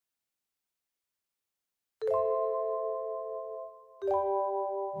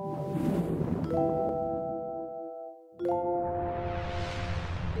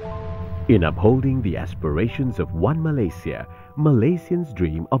In upholding the aspirations of one Malaysia, Malaysians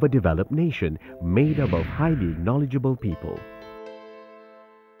dream of a developed nation made up of highly knowledgeable people.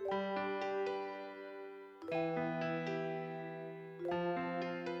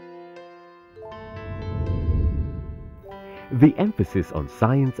 The emphasis on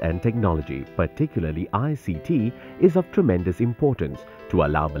science and technology, particularly ICT, is of tremendous importance to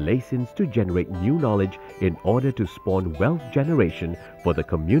allow Malaysians to generate new knowledge in order to spawn wealth generation for the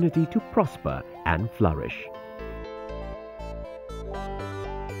community to prosper and flourish.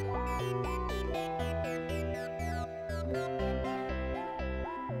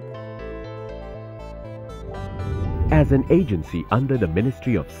 As an agency under the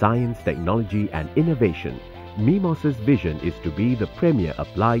Ministry of Science, Technology and Innovation, MIMOS's vision is to be the premier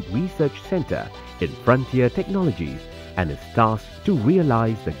applied research center in frontier technologies and is tasked to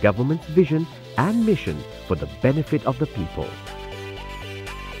realize the government's vision and mission for the benefit of the people.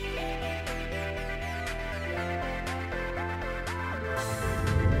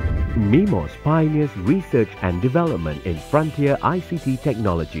 MIMOS pioneers research and development in frontier ICT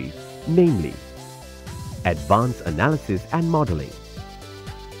technologies, namely advanced analysis and modeling,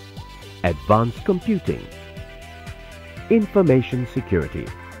 advanced computing, information security,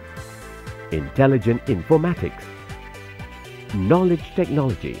 intelligent informatics, knowledge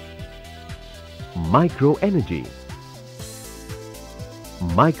technology, microenergy,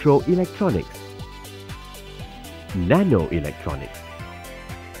 microelectronics, nanoelectronics,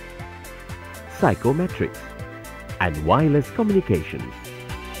 psychometrics, and wireless communications.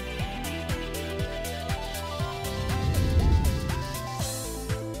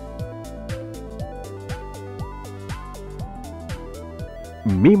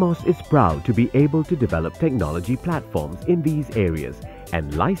 MIMOS is proud to be able to develop technology platforms in these areas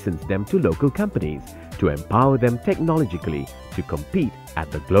and license them to local companies to empower them technologically to compete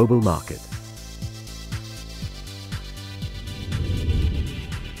at the global market.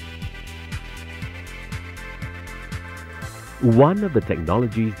 One of the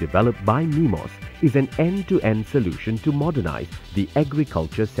technologies developed by MIMOS is an end-to-end solution to modernize the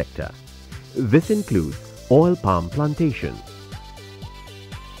agriculture sector. This includes oil palm plantation,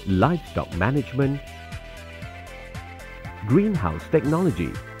 livestock management, greenhouse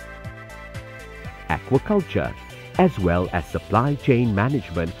technology, aquaculture, as well as supply chain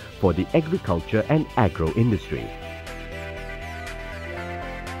management for the agriculture and agro industry.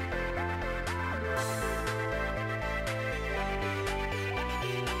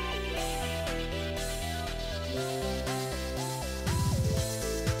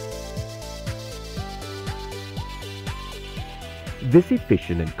 This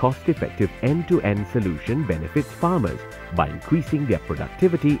efficient and cost-effective end-to-end solution benefits farmers by increasing their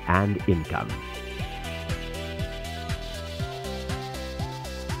productivity and income.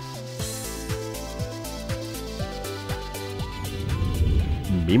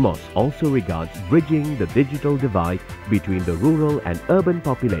 MIMOS also regards bridging the digital divide between the rural and urban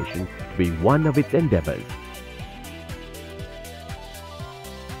population to be one of its endeavors.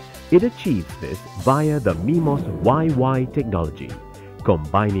 It achieves this via the MIMOS YY technology,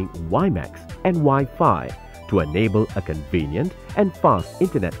 combining WiMAX and Wi-Fi to enable a convenient and fast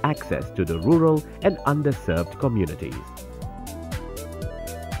internet access to the rural and underserved communities.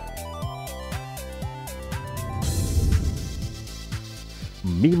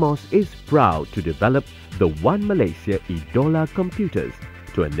 MIMOS is proud to develop the One Malaysia Idola computers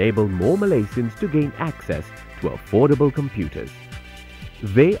to enable more Malaysians to gain access to affordable computers.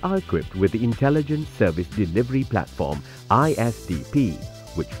 They are equipped with the Intelligent Service Delivery Platform ISDP,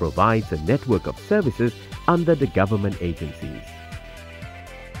 which provides a network of services under the government agencies.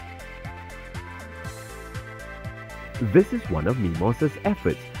 This is one of MIMOS's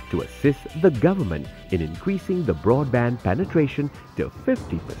efforts to assist the government in increasing the broadband penetration to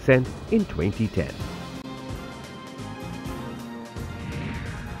 50% in 2010.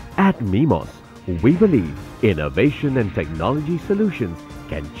 At MIMOS, we believe innovation and technology solutions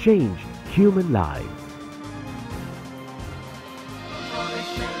can change human lives.